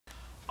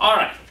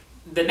Alright,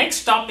 the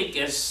next topic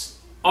is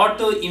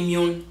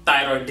autoimmune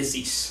thyroid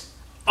disease.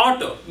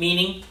 Auto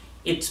meaning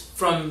it's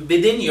from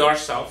within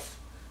yourself,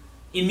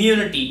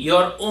 immunity,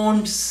 your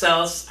own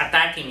cells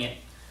attacking it,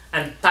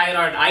 and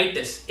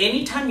thyroiditis.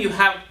 Anytime you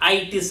have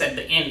itis at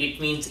the end, it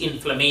means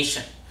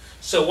inflammation.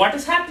 So what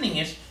is happening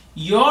is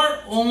your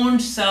own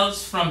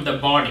cells from the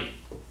body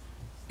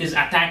is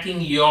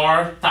attacking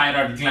your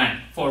thyroid gland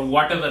for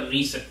whatever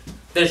reason.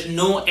 There's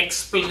no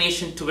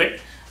explanation to it.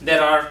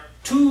 There are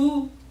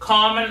two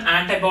common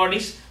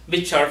antibodies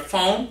which are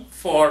found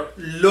for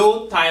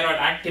low thyroid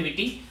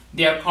activity.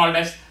 They are called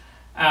as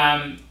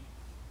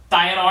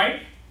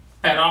thyroid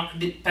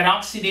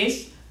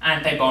peroxidase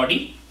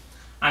antibody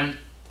and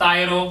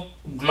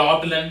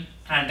thyroglobulin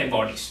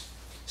antibodies.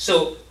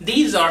 So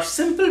these are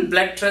simple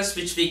blood tests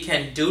which we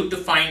can do to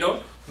find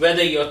out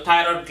whether your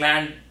thyroid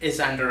gland is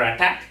under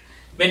attack.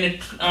 When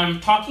I'm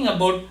talking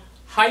about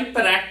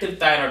hyperactive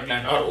thyroid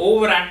gland or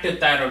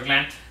overactive thyroid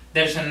gland,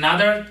 there's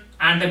another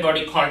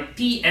antibody called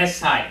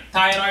TSI,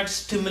 thyroid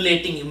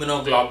stimulating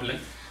immunoglobulin,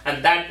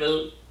 and that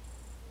will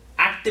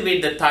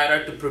activate the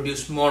thyroid to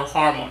produce more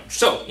hormone.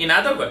 So in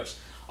other words,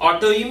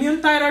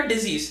 autoimmune thyroid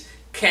disease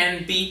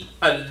can be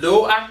a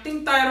low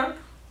acting thyroid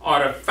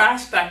or a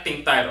fast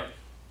acting thyroid,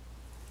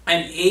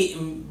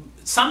 and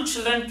some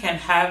children can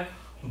have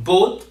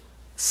both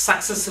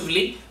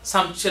successively.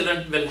 Some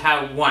children will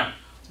have one.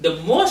 The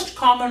most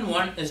common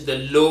one is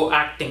the low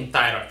acting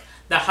thyroid.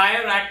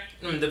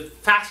 The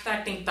fast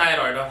acting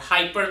thyroid or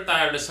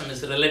hyperthyroidism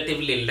is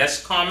relatively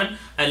less common,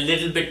 a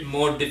little bit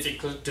more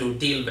difficult to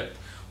deal with.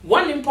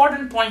 One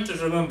important point to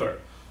remember: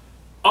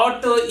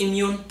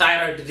 autoimmune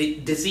thyroid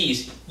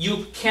disease,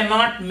 you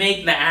cannot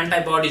make the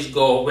antibodies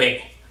go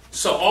away.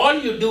 So all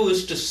you do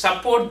is to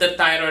support the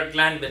thyroid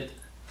gland with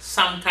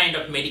some kind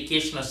of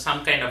medication or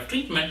some kind of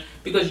treatment,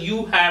 because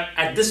you have,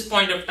 at this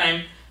point of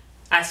time,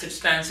 as it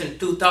stands in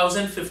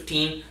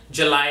 2015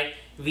 July,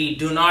 we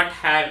do not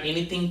have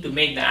anything to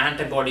make the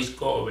antibodies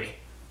go away.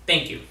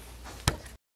 Thank you.